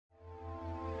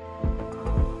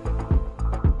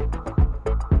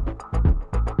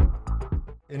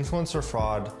Influencer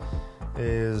fraud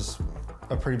is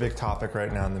a pretty big topic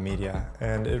right now in the media,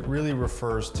 and it really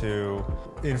refers to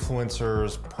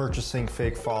influencers purchasing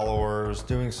fake followers,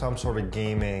 doing some sort of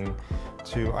gaming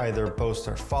to either boast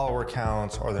their follower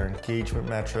counts or their engagement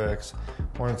metrics,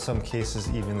 or in some cases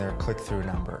even their click-through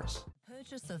numbers.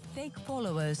 Purchase of fake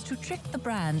followers to trick the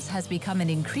brands has become an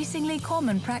increasingly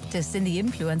common practice in the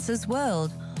influencers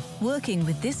world. Working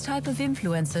with this type of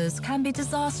influencers can be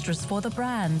disastrous for the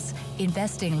brands,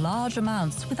 investing large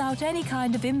amounts without any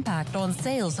kind of impact on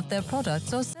sales of their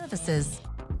products or services.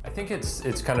 I think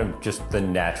it's kind of just the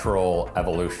natural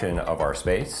evolution of our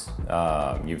space.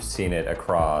 You've seen it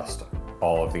across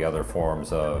all of the other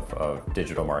forms of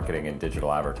digital marketing and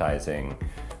digital advertising.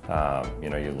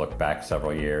 You look back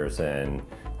several years and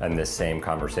this same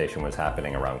conversation was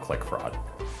happening around click fraud.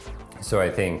 So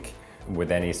I think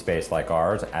with any space like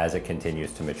ours, as it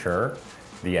continues to mature,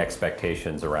 the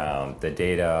expectations around the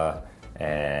data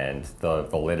and the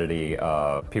validity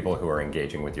of people who are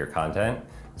engaging with your content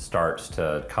starts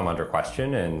to come under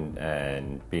question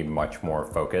and be much more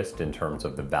focused in terms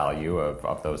of the value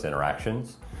of those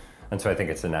interactions. And so I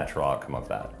think it's a natural outcome of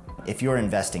that. If you're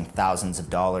investing thousands of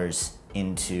dollars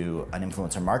into an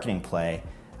influencer marketing play,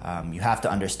 you have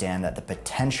to understand that the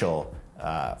potential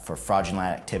for fraudulent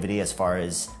activity as far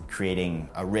as creating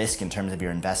a risk in terms of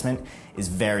your investment is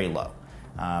very low.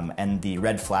 And the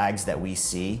red flags that we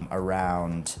see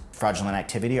around fraudulent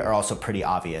activity are also pretty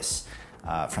obvious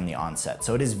from the onset.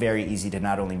 So it is very easy to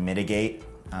not only mitigate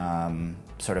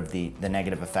sort of the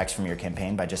negative effects from your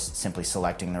campaign by just simply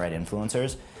selecting the right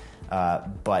influencers,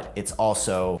 but it's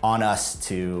also on us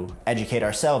to educate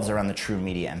ourselves around the true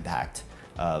media impact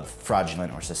of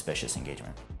fraudulent or suspicious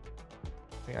engagement.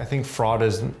 I think fraud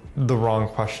is the wrong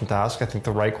question to ask. I think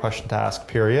the right question to ask,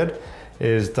 period,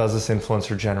 is does this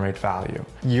influencer generate value?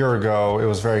 A year ago, it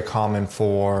was very common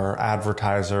for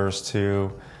advertisers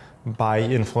to buy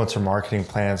influencer marketing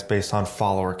plans based on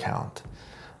follower count.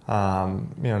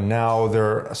 Now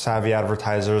their savvy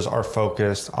advertisers are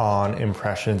focused on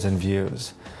impressions and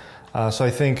views. So I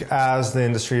think as the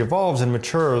industry evolves and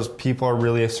matures, people are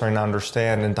really starting to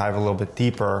understand and dive a little bit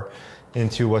deeper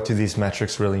into what do these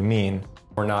metrics really mean.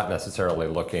 We're not necessarily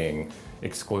looking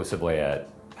exclusively at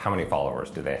how many followers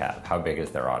do they have, how big is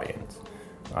their audience.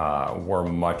 We're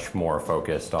much more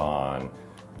focused on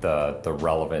the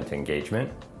relevant engagement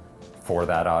for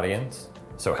that audience.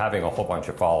 So having a whole bunch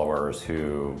of followers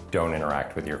who don't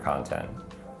interact with your content,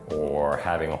 or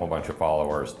having a whole bunch of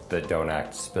followers that don't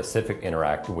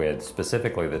interact with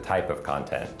specifically the type of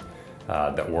content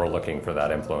that we're looking for that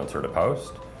influencer to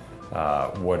post,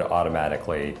 would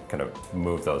automatically kind of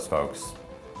move those folks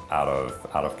out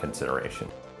of consideration.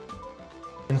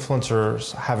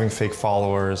 Influencers having fake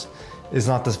followers is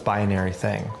not this binary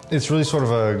thing. It's really sort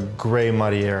of a gray,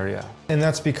 muddy area. And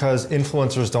that's because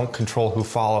influencers don't control who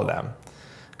follow them.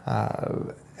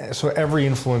 So every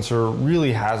influencer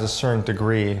really has a certain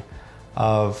degree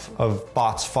of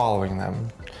bots following them.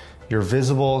 You're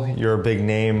visible, you're a big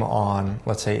name on,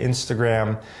 let's say,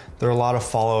 Instagram. There are a lot of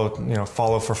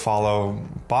follow for follow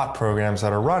bot programs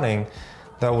that are running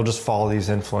that will just follow these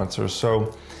influencers.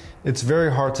 So it's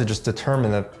very hard to just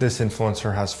determine that this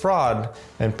influencer has fraud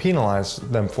and penalize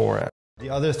them for it.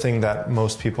 The other thing that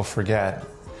most people forget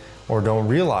or don't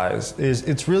realize is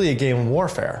it's really a game of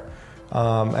warfare.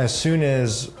 As soon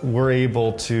as we're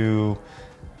able to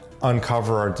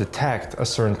uncover or detect a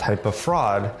certain type of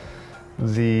fraud,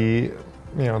 the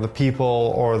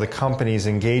people or the companies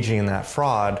engaging in that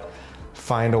fraud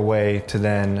find a way to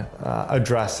then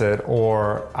address it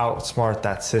or outsmart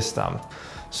that system.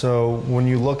 So when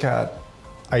you look at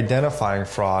identifying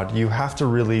fraud, you have to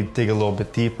really dig a little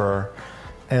bit deeper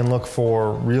and look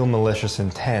for real malicious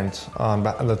intent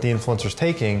that the influencer's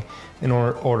taking in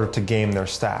order to game their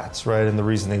stats, right? And the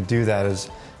reason they do that is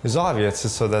obvious.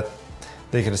 It's so that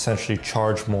they could essentially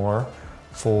charge more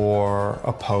for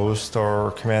a post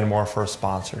or command more for a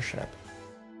sponsorship.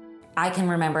 I can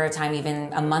remember a time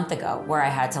even a month ago where I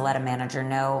had to let a manager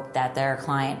know that their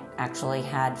client actually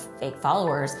had fake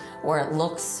followers, or it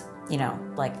looks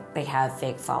like they have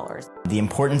fake followers. The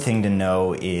important thing to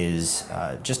know is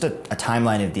just a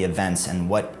timeline of the events and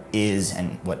what is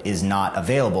and what is not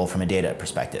available from a data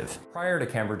perspective. Prior to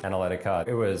Cambridge Analytica,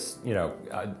 it was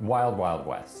wild, wild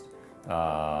west.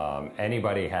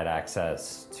 Anybody had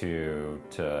access to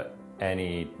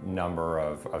any number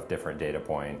of different data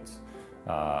points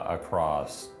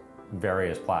across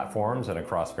various platforms and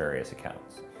across various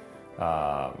accounts.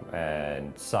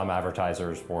 And some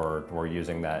advertisers were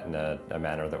using that in a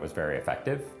manner that was very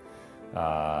effective.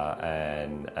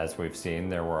 And as we've seen,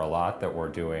 there were a lot that were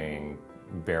doing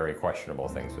very questionable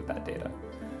things with that data.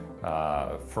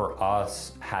 For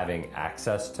us, having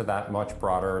access to that much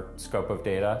broader scope of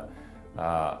data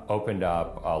opened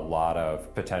up a lot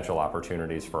of potential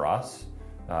opportunities for us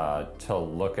to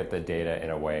look at the data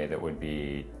in a way that would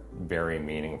be very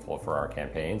meaningful for our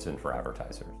campaigns and for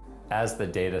advertisers. As the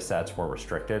data sets were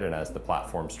restricted and as the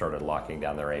platform started locking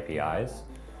down their APIs,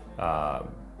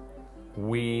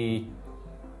 we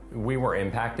were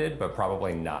impacted, but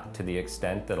probably not to the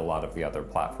extent that a lot of the other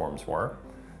platforms were.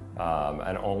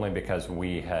 And only because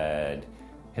we had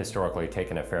historically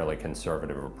taken a fairly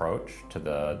conservative approach to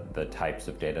the types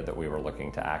of data that we were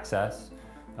looking to access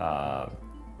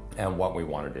and what we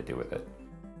wanted to do with it.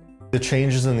 The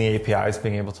changes in the APIs,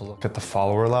 being able to look at the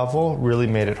follower level, really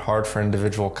made it hard for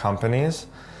individual companies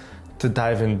to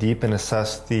dive in deep and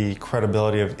assess the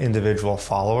credibility of individual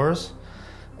followers.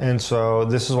 And so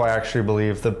this is why I actually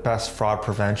believe the best fraud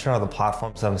prevention are the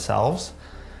platforms themselves.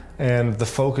 And the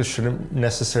focus shouldn't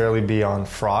necessarily be on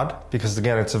fraud, because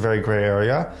again, it's a very gray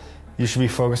area. You should be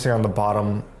focusing on the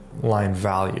bottom line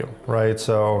value, right?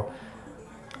 So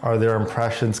are there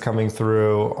impressions coming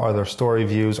through? Are there story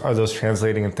views? Are those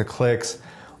translating into clicks?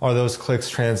 Are those clicks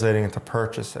translating into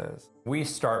purchases? We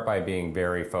start by being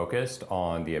very focused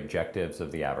on the objectives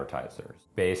of the advertisers.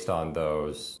 Based on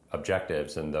those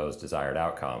objectives and those desired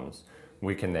outcomes,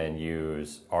 we can then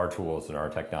use our tools and our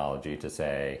technology to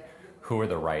say, who are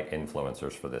the right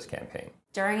influencers for this campaign?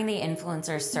 During the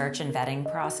influencer search and vetting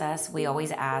process, we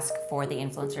always ask for the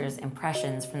influencer's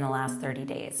impressions from the last 30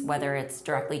 days, whether it's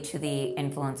directly to the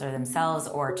influencer themselves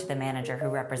or to the manager who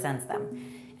represents them.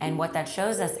 And what that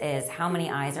shows us is how many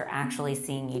eyes are actually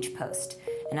seeing each post.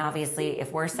 And obviously,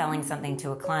 if we're selling something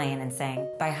to a client and saying,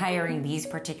 by hiring these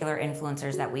particular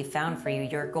influencers that we found for you,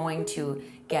 you're going to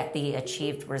get the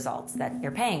achieved results that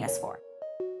you're paying us for.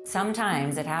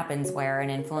 Sometimes it happens where an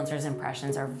influencer's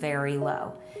impressions are very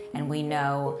low, and we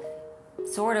know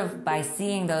sort of by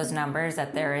seeing those numbers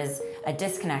that there is a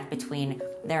disconnect between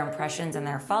their impressions and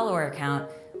their follower count,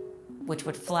 which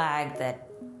would flag that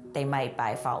they might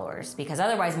buy followers, because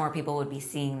otherwise more people would be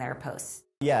seeing their posts.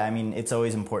 Yeah, I mean, it's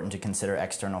always important to consider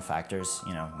external factors.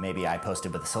 You know, maybe I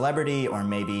posted with a celebrity, or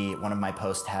maybe one of my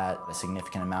posts had a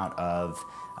significant amount of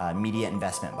media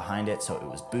investment behind it, so it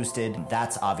was boosted.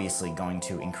 That's obviously going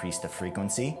to increase the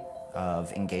frequency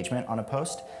of engagement on a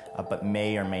post, but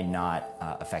may or may not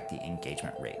affect the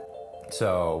engagement rate.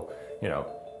 So, you know,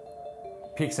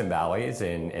 peaks and valleys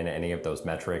in any of those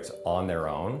metrics on their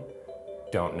own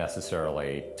don't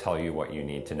necessarily tell you what you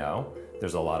need to know.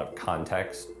 There's a lot of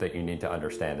context that you need to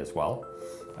understand as well.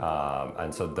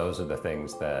 And so those are the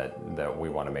things that we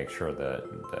want to make sure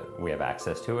that we have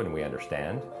access to and we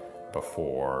understand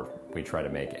before we try to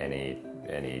make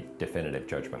any definitive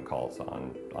judgment calls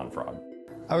on fraud.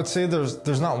 I would say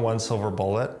there's not one silver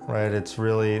bullet, right? It's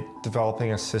really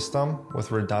developing a system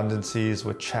with redundancies,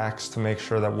 with checks to make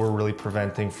sure that we're really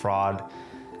preventing fraud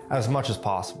as much as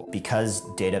possible. Because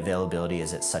data availability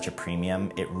is at such a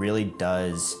premium, it really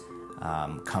does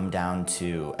come down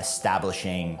to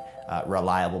establishing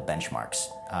reliable benchmarks.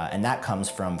 And that comes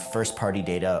from first-party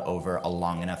data over a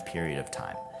long enough period of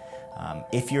time.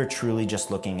 If you're truly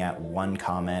just looking at one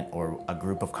comment or a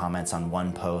group of comments on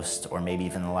one post, or maybe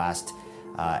even the last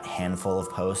handful of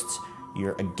posts,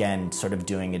 you're again sort of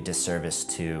doing a disservice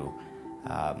to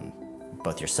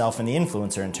both yourself and the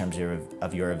influencer in terms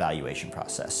of your evaluation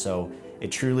process. So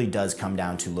it truly does come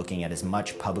down to looking at as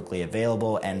much publicly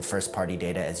available and first-party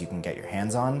data as you can get your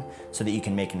hands on so that you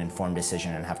can make an informed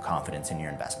decision and have confidence in your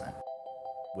investment.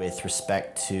 With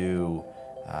respect to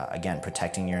again,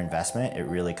 protecting your investment, it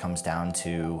really comes down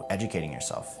to educating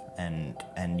yourself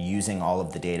and using all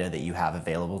of the data that you have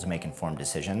available to make informed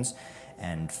decisions,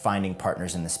 and finding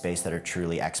partners in the space that are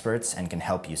truly experts and can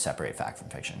help you separate fact from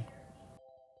fiction.